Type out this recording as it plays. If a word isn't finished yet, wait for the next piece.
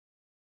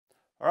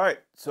All right,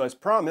 so as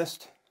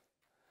promised,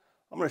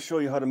 I'm going to show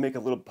you how to make a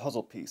little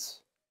puzzle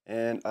piece.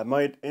 And I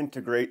might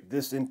integrate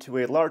this into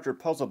a larger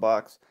puzzle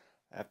box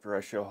after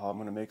I show how I'm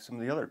going to make some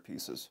of the other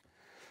pieces.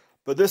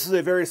 But this is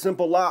a very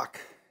simple lock.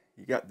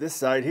 You got this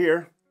side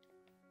here,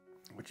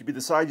 which would be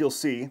the side you'll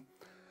see.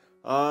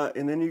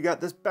 And then you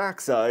got this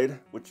back side,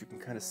 which you can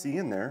kind of see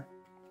in there,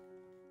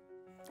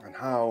 and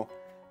how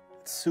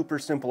it's super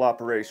simple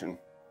operation.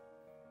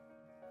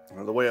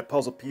 Now, the way a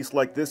puzzle piece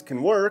like this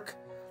can work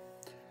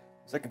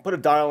is I can put a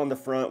dial on the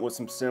front with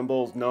some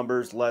symbols,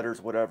 numbers,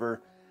 letters,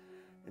 whatever.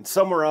 And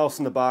somewhere else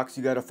in the box,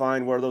 you got to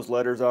find where those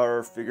letters are,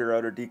 or figure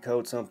out or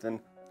decode something.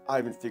 I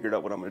haven't figured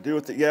out what I'm going to do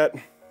with it yet.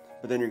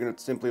 But then you're going to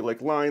simply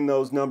like line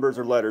those numbers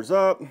or letters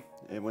up.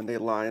 And when they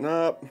line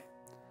up,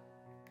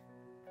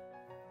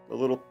 the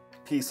little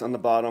piece on the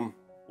bottom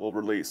will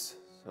release.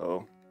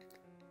 So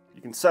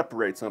you can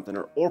separate something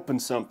or open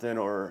something,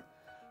 or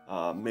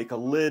make a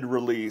lid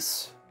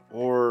release,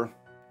 or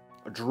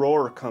a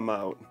drawer come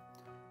out.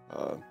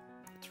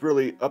 It's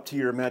really up to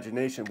your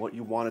imagination what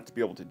you want it to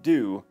be able to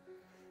do.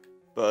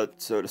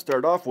 But so to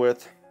start off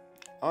with,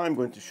 I'm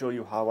going to show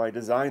you how I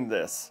designed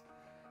this.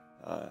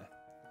 To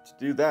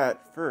do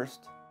that,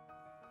 first,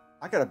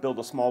 I gotta build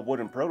a small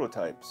wooden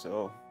prototype,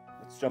 so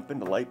let's jump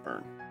into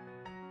Lightburn.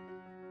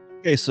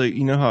 Okay, so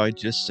you know how I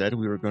just said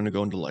we were going to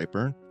go into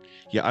Lightburn?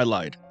 Yeah, I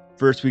lied.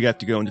 First, we got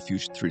to go into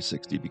Fusion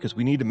 360 because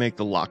we need to make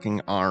the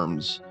locking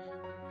arms.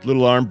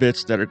 Little arm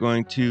bits that are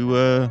going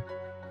to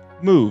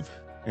move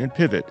and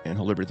pivot and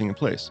hold everything in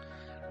place.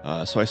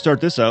 So I start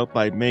this out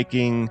by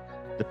making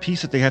the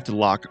piece that they have to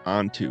lock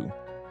onto.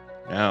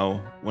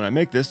 Now, when I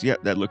make this, yeah,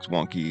 that looks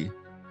wonky.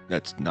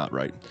 That's not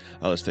right.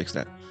 Let's fix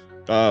that.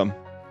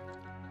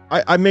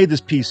 I made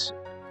this piece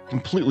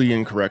completely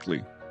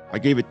incorrectly. I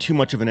gave it too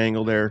much of an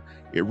angle there.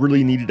 It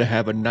really needed to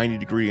have a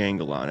 90-degree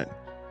angle on it.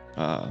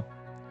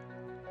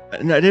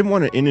 And I didn't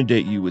want to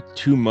inundate you with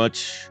too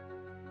much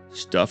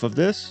stuff of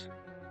this.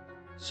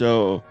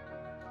 So,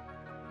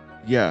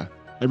 yeah,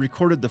 I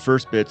recorded the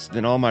first bits,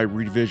 then all my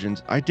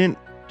revisions. I didn't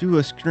do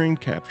a screen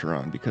capture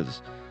on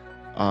because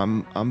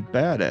I'm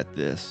bad at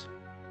this.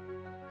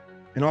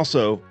 And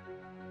also,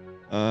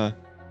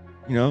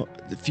 you know,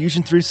 the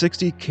Fusion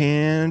 360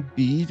 can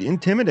be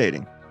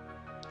intimidating.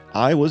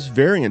 I was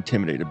very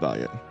intimidated by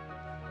it,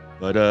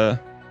 but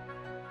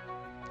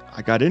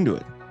I got into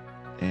it,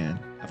 and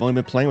I've only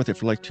been playing with it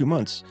for like 2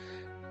 months,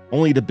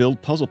 only to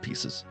build puzzle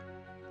pieces.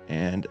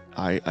 And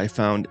I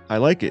found I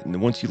like it. And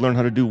once you learn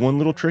how to do one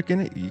little trick in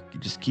it, you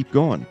just keep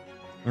going,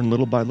 learn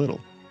little by little.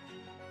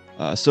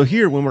 So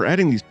here, when we're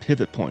adding these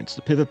pivot points,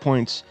 the pivot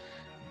points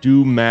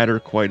do matter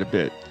quite a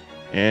bit.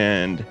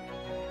 And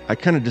I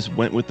kind of just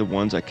went with the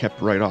ones I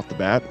kept right off the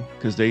bat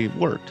because they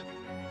worked.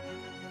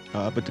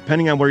 But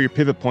depending on where your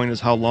pivot point is,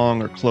 how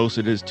long or close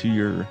it is to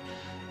your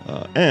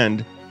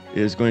end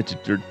is going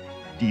to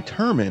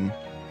determine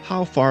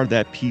how far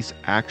that piece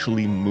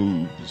actually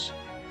moves.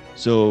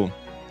 So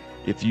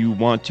if you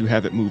want to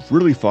have it move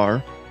really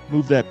far,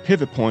 move that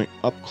pivot point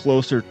up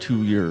closer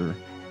to your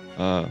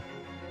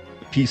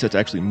piece that's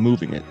actually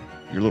moving it,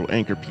 your little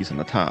anchor piece on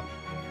the top.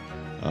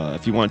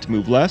 If you want it to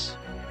move less,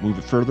 move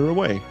it further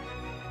away.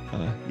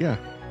 Yeah,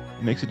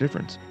 it makes a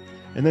difference.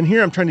 And then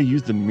here I'm trying to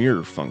use the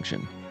mirror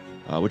function,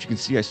 which you can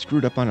see I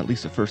screwed up on at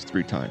least the first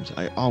 3 times.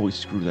 I always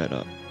screw that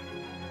up.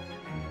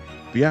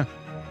 But yeah,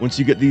 once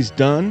you get these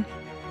done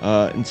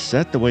and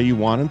set the way you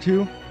want them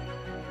to,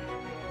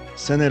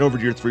 send that over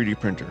to your 3D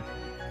printer.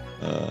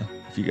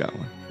 If you got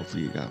one.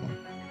 Hopefully you got one.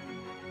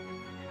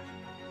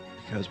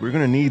 Because we're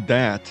going to need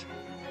that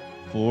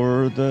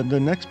for the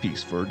next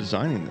piece, for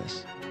designing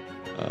this.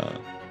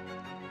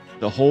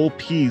 The whole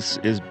piece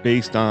is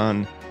based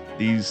on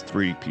these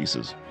 3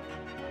 pieces.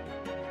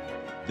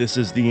 This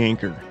is the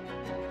anchor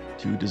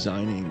to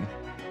designing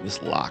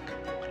this lock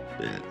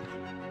bit.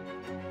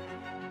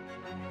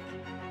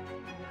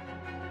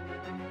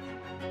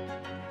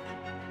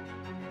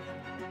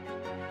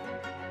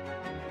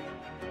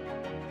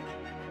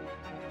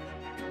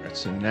 Alright,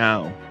 so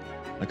now,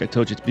 like I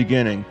told you at the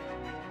beginning,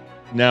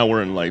 now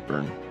we're in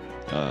Lightburn.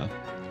 I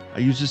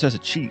use this as a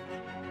cheat.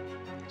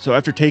 So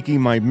after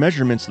taking my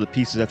measurements of the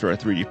pieces after I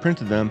 3D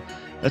printed them,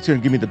 that's going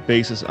to give me the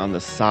basis on the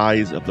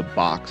size of the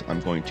box I'm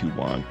going to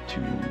want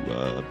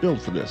to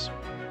build for this.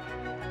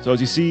 So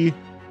as you see,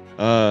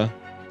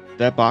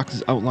 that box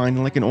is outlined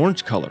in like an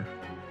orange color.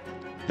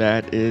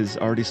 That is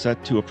already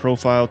set to a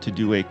profile to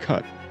do a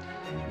cut.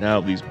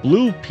 Now these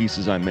blue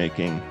pieces I'm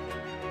making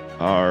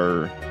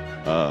are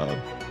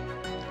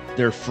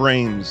they're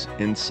frames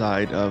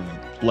inside of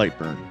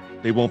Lightburn.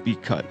 They won't be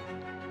cut.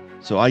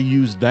 So I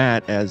use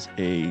that as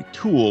a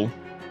tool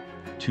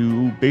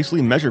to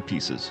basically measure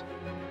pieces.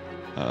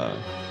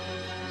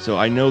 So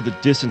I know the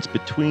distance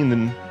between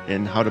them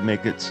and how to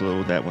make it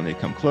so that when they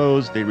come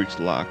close, they reach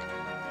the lock.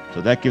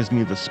 So that gives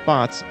me the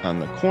spots on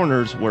the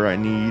corners where I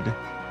need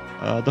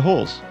the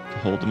holes to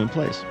hold them in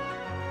place.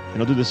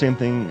 And I'll do the same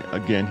thing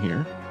again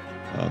here.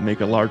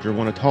 Make a larger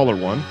one, a taller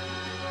one.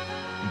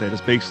 That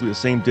is basically the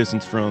same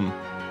distance from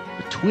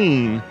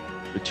between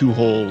the 2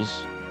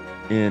 holes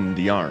in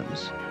the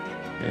arms.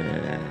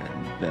 And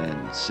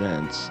then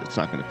since it's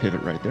not going to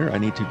pivot right there, I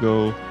need to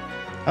go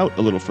out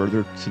a little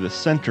further to the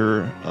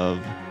center of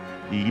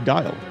the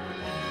dial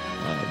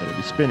that'll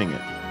be spinning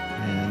it.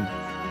 And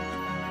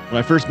when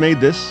I first made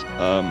this,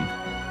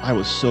 I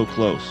was so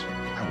close.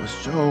 I was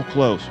so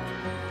close.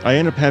 I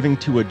ended up having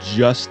to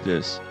adjust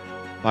this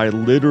by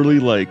literally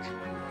like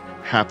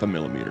 0.5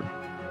 millimeter.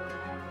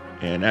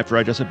 And after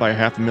I adjusted by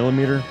 0.5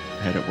 millimeter,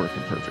 I had it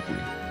working perfectly.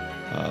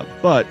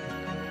 But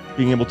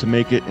being able to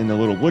make it in a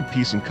little wood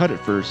piece and cut it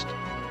first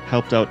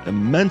helped out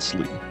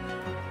immensely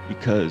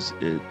because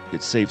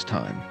it saves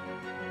time.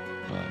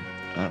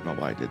 I don't know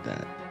why I did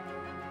that.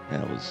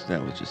 That was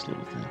just a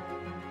little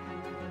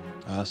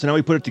thing. So now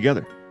we put it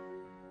together.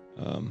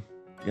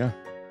 Yeah,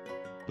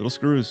 little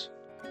screws.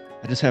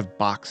 I just have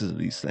boxes of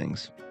these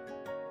things.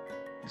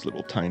 These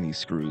little tiny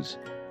screws.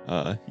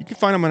 You can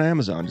find them on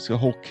Amazon. Just a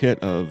whole kit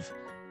of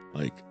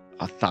like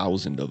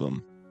 1,000 of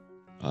them,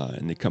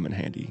 and they come in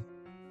handy.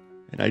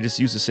 And I just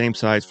use the same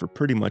size for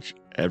pretty much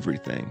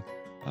everything,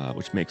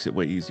 which makes it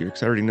way easier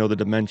because I already know the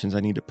dimensions I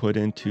need to put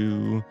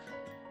into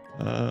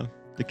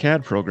the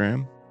CAD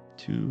program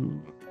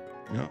to,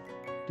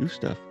 do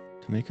stuff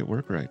to make it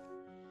work right.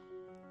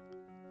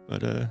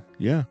 But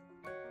yeah,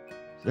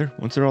 there.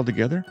 Once they're all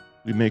together,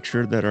 we make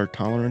sure that our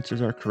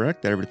tolerances are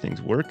correct, that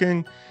everything's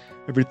working,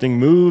 everything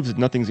moves,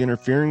 nothing's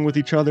interfering with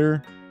each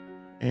other,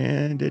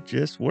 and it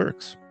just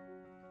works.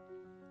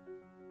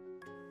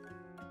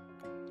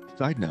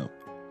 Side note,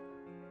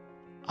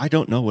 I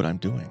don't know what I'm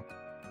doing.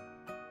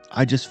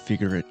 I just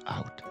figure it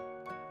out.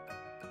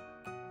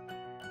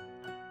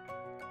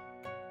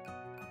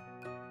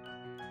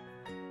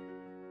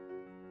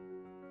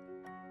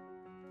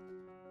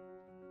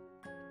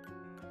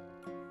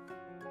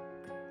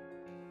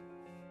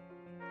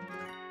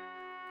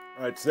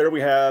 All right, so there we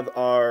have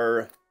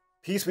our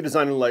piece we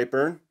designed in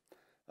Lightburn.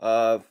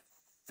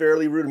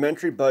 Fairly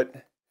rudimentary,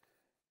 but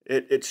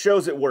it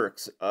shows it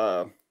works.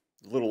 The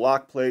little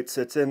lock plate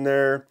sits in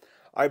there.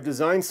 I've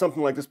designed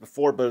something like this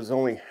before, but it's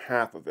only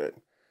half of it.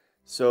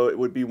 So it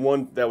would be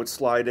one that would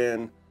slide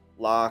in,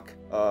 lock,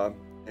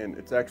 and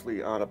it's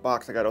actually on a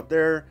box I got out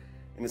there.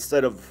 And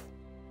instead of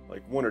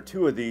like 1 or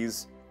 2 of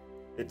these,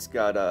 it's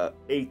got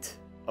 8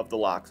 of the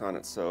locks on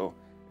it. So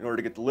in order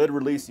to get the lid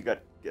released, you got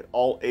to get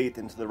all 8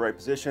 into the right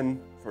position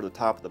for the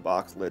top of the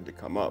box lid to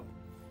come up.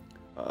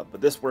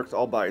 But this works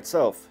all by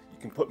itself. You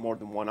can put more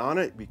than one on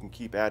it. We can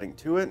keep adding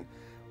to it.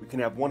 We can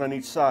have one on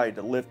each side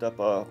to lift up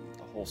a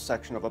whole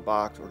section of a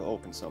box or to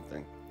open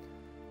something.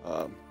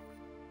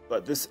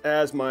 But this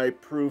as my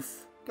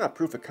not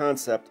proof of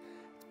concept,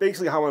 it's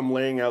basically how I'm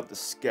laying out the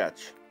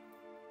sketch.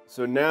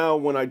 So now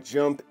when I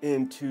jump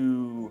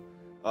into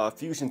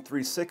Fusion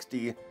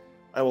 360,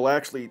 I will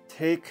actually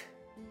take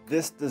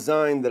this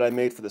design that I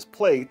made for this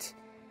plate,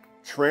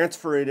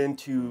 transfer it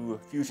into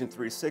Fusion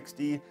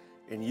 360,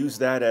 and use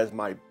that as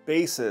my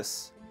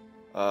basis,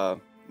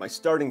 my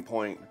starting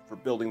point for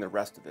building the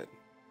rest of it.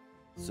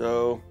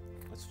 So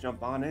let's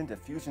jump on into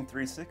Fusion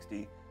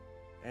 360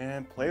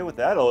 and play with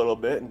that a little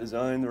bit and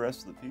design the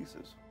rest of the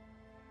pieces.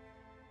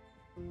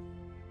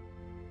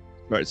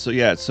 Right,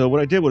 so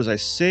what I did was I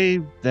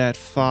saved that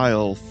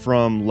file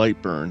from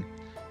Lightburn,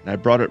 and I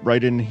brought it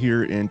right in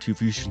here into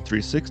Fusion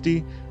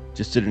 360,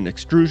 just did an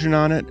extrusion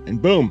on it,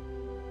 and boom,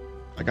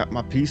 I got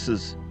my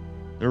pieces.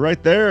 They're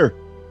right there.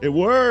 It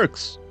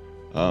works.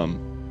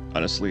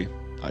 Honestly,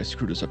 I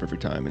screw this up every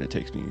time, and it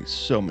takes me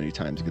so many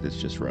times to get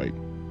this just right.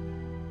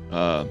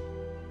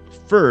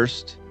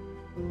 First,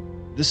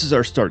 this is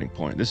our starting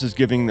point. This is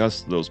giving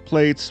us those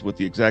plates with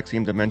the exact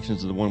same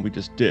dimensions of the one we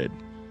just did.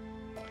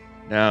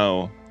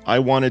 Now, I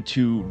wanted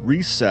to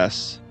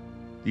recess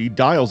the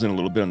dials in a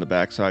little bit on the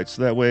backside,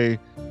 so that way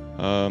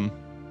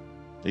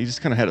they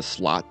just kind of had a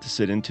slot to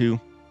sit into.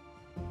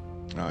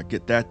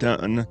 Get that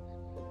done.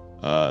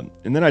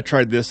 And then I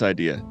tried this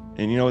idea.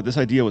 And you know what? This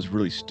idea was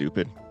really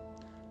stupid.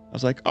 I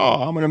was like,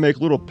 oh, I'm going to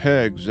make little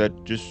pegs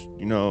that just,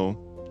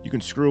 you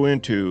can screw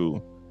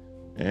into.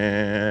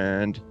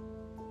 And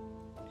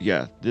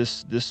yeah,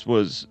 this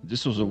was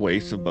a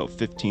waste of about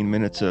 15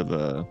 minutes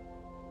of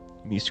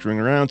me screwing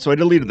around. So I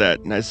deleted that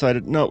and I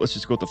decided, no, let's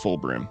just go with the full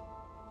brim.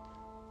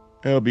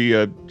 It'll be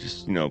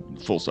just,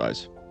 full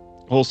size,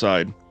 whole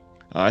side.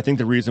 I think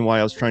the reason why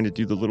I was trying to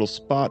do the little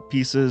spot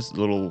pieces,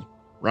 little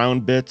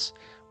round bits,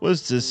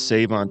 was to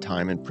save on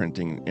time and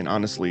printing. And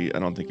honestly, I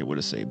don't think it would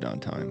have saved on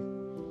time.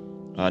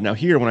 Now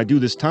here, when I do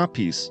this top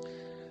piece,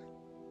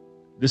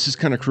 this is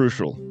kind of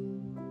crucial.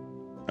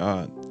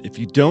 If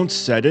you don't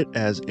set it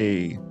as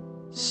a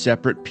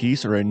separate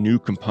piece or a new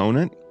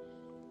component,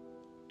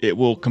 it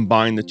will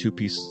combine the two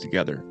pieces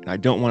together. And I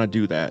don't want to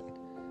do that.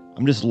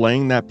 I'm just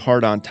laying that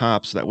part on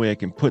top so that way I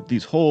can put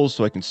these holes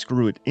so I can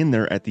screw it in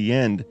there at the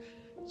end.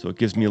 So it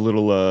gives me a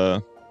little,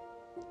 so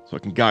I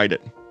can guide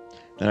it.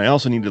 Then I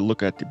also need to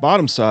look at the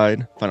bottom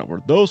side, find out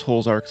where those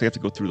holes are, because I have to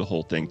go through the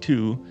whole thing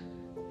too,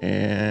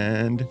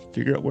 and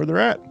figure out where they're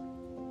at.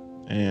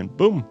 And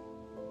boom.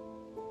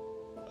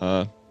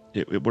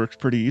 It works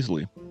pretty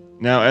easily.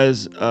 Now,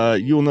 as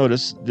you will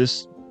notice,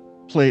 this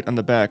plate on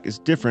the back is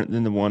different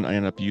than the one I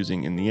end up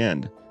using in the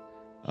end.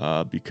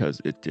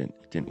 because it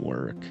didn't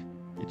work.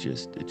 It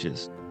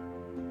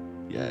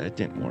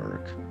didn't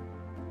work.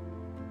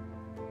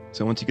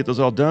 So once you get those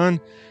all done,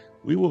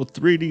 we will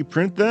 3D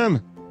print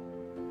them,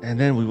 and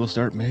then we will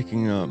start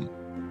making them.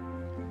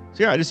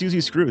 So yeah, I just use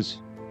these screws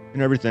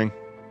and everything.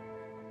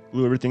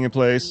 Glue everything in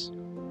place.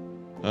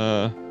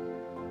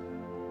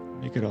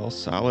 Make it all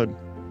solid.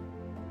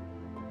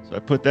 So I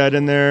put that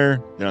in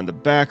there. Then on the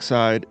back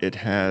side, it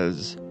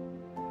has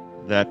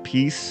that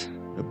piece,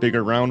 a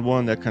bigger round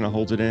one that kind of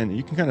holds it in.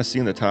 You can kind of see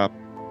in the top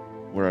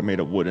where I made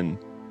a wooden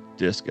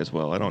disc as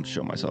well. I don't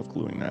show myself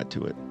gluing that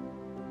to it.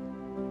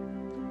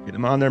 Get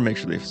them on there, make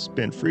sure they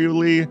spin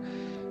freely.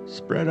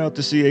 Spread out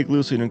the CA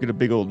glue so you don't get a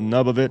big old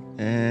nub of it,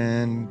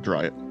 and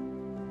dry it.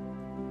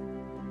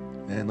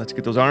 And let's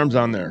get those arms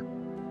on there.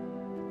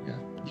 Yeah,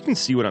 you can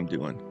see what I'm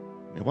doing.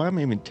 Man, why am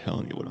I even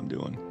telling you what I'm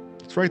doing?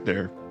 It's right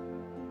there.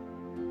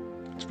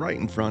 It's right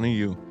in front of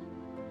you.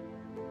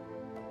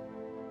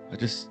 I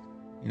just,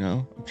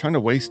 I'm trying to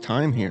waste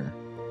time here.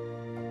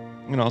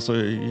 And also,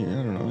 I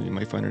don't know, you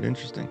might find it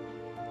interesting.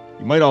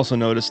 You might also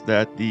notice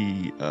that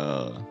the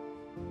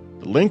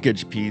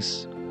linkage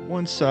piece,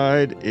 one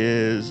side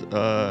is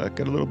got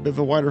a little bit of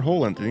a wider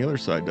hole in it than the other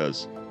side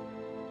does.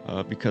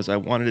 Because I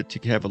wanted it to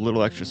have a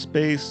little extra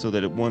space so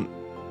that it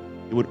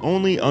would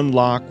only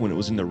unlock when it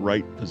was in the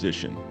right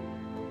position.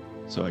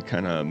 So I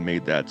kind of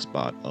made that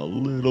spot a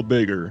little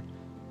bigger.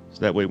 So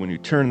that way when you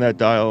turn that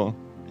dial,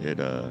 it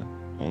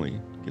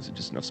only gives it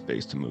just enough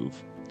space to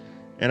move.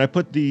 And I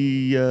put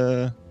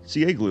the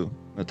CA glue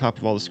on the top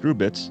of all the screw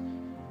bits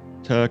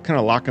to kind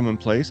of lock them in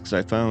place, because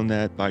I found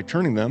that by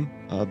turning them,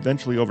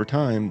 eventually over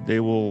time,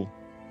 the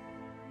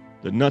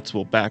nuts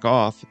will back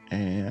off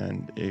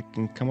and it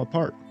can come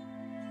apart.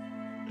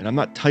 And I'm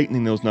not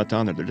tightening those nuts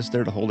on there. They're just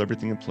there to hold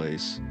everything in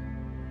place.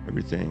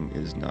 Everything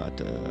is not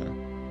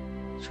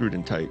screwed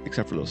in tight,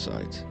 except for those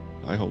sides.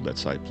 I hold that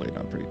side plate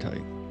on pretty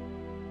tight.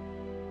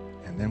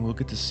 And then we'll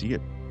get to see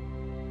it.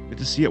 Get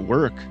to see it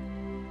work.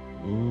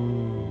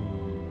 Ooh.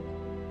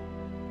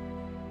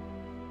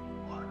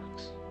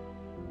 Works.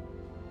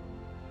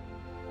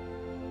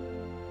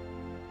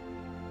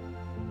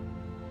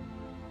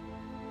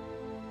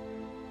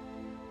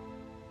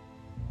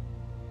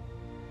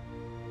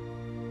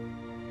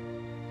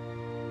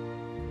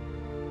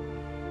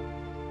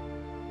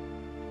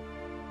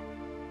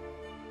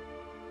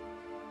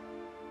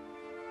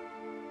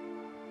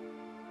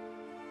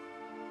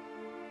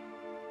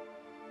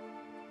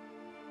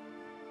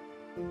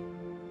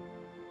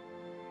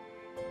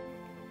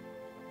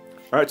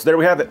 All right, so there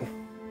we have it.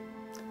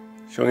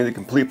 Showing you the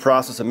complete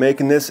process of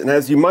making this. And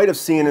as you might have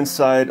seen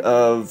inside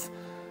of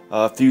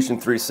Fusion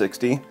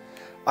 360,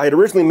 I had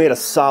originally made a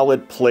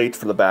solid plate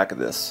for the back of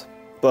this,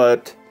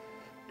 but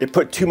it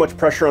put too much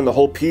pressure on the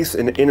whole piece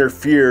and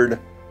interfered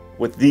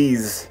with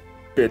these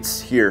bits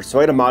here. So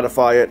I had to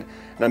modify it,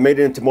 and I made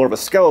it into more of a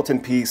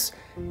skeleton piece,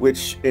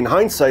 which in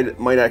hindsight,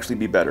 it might actually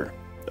be better.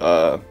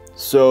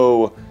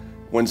 So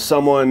when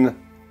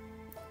someone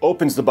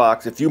opens the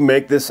box, if you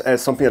make this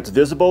as something that's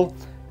visible,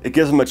 it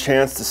gives them a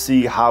chance to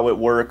see how it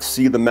works,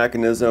 see the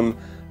mechanism.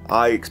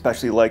 I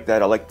especially like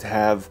that. I like to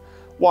have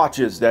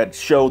watches that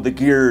show the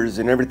gears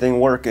and everything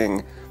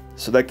working.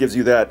 So that gives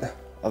you that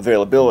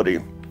availability.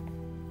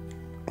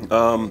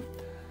 I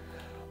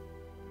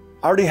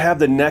already have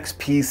the next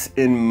piece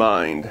in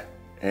mind,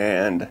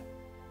 and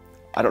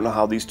I don't know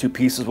how these two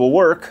pieces will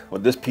work,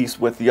 with this piece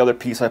with the other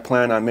piece I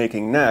plan on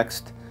making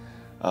next.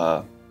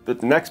 But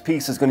the next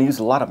piece is going to use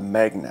a lot of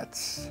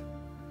magnets.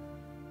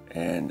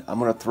 And I'm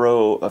going to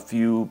throw a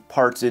few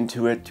parts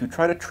into it to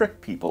try to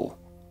trick people.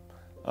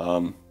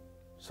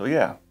 So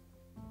yeah,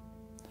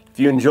 if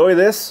you enjoy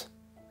this,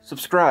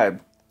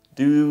 subscribe.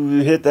 Do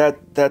hit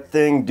that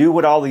thing. Do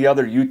what all the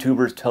other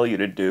YouTubers tell you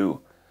to do.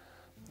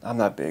 I'm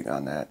not big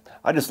on that.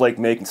 I just like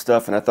making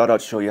stuff, and I thought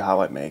I'd show you how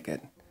I make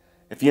it.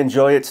 If you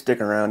enjoy it, stick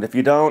around. If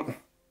you don't,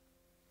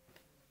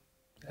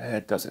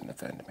 it doesn't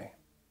offend me.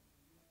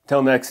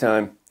 Till next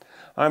time,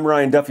 I'm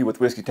Ryan Duffy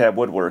with Whiskey Tab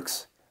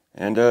Woodworks.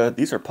 And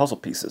these are puzzle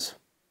pieces.